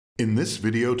In this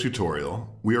video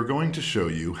tutorial, we are going to show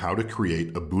you how to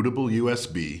create a bootable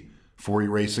USB for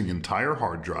erasing entire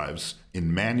hard drives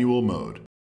in manual mode.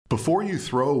 Before you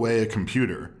throw away a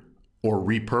computer or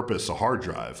repurpose a hard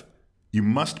drive, you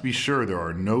must be sure there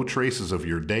are no traces of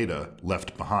your data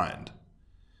left behind.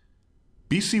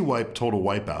 BCWipe Total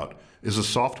WipeOut is a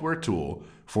software tool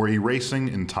for erasing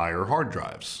entire hard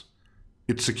drives.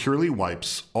 It securely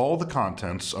wipes all the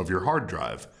contents of your hard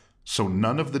drive, so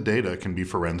none of the data can be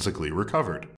forensically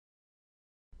recovered.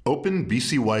 Open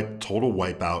BCWipe Total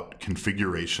WipeOut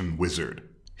Configuration Wizard.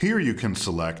 Here you can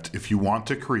select if you want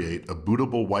to create a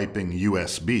bootable wiping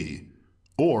USB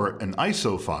or an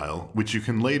ISO file which you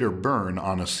can later burn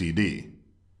on a CD.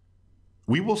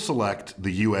 We will select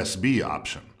the USB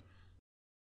option.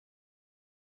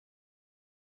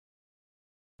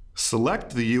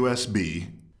 Select the USB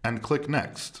and click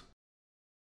Next.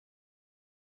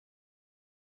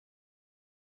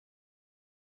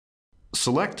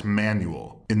 Select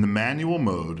Manual. In the manual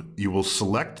mode, you will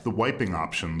select the wiping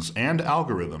options and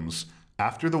algorithms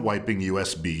after the wiping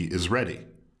USB is ready.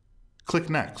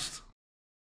 Click Next.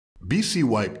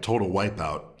 BCWipe Total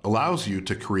WipeOut allows you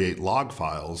to create log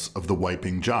files of the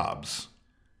wiping jobs.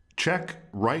 Check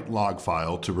Write Log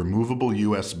File to Removable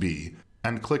USB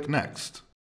and click Next.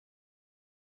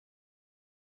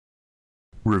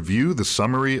 Review the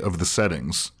summary of the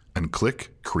settings and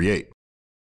click Create.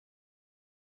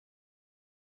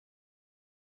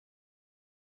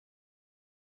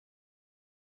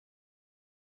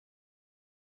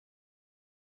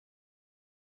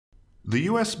 The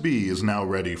USB is now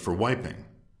ready for wiping.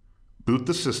 Boot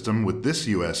the system with this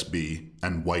USB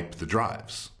and wipe the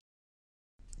drives.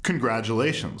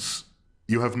 Congratulations!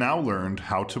 You have now learned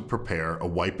how to prepare a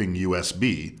wiping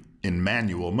USB in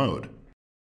manual mode.